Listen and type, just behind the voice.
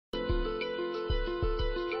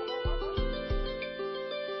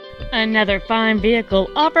Another fine vehicle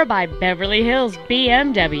offered by Beverly Hills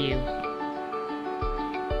BMW.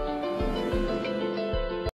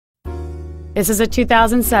 This is a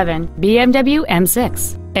 2007 BMW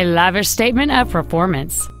M6, a lavish statement of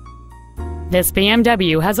performance. This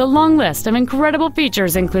BMW has a long list of incredible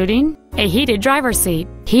features including a heated driver's seat,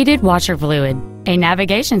 heated washer fluid, a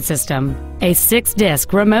navigation system, a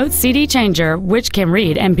 6-disc remote CD changer which can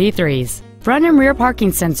read MP3s, front and rear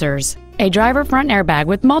parking sensors, a driver front airbag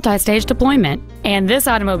with multi-stage deployment, and this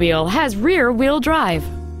automobile has rear-wheel drive.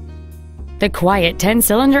 The quiet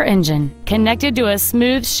 10-cylinder engine, connected to a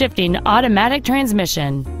smooth shifting automatic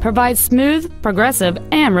transmission, provides smooth, progressive,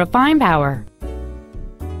 and refined power.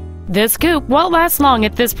 This coupe won't last long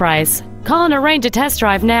at this price. Call and arrange a test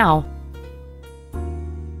drive now.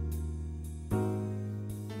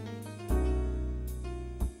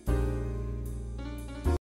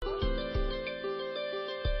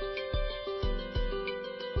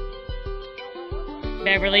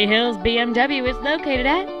 Beverly Hills BMW is located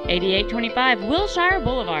at 8825 Wilshire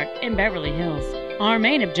Boulevard in Beverly Hills. Our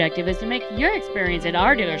main objective is to make your experience at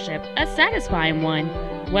our dealership a satisfying one,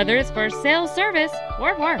 whether it's for sales, service,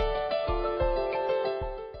 or work.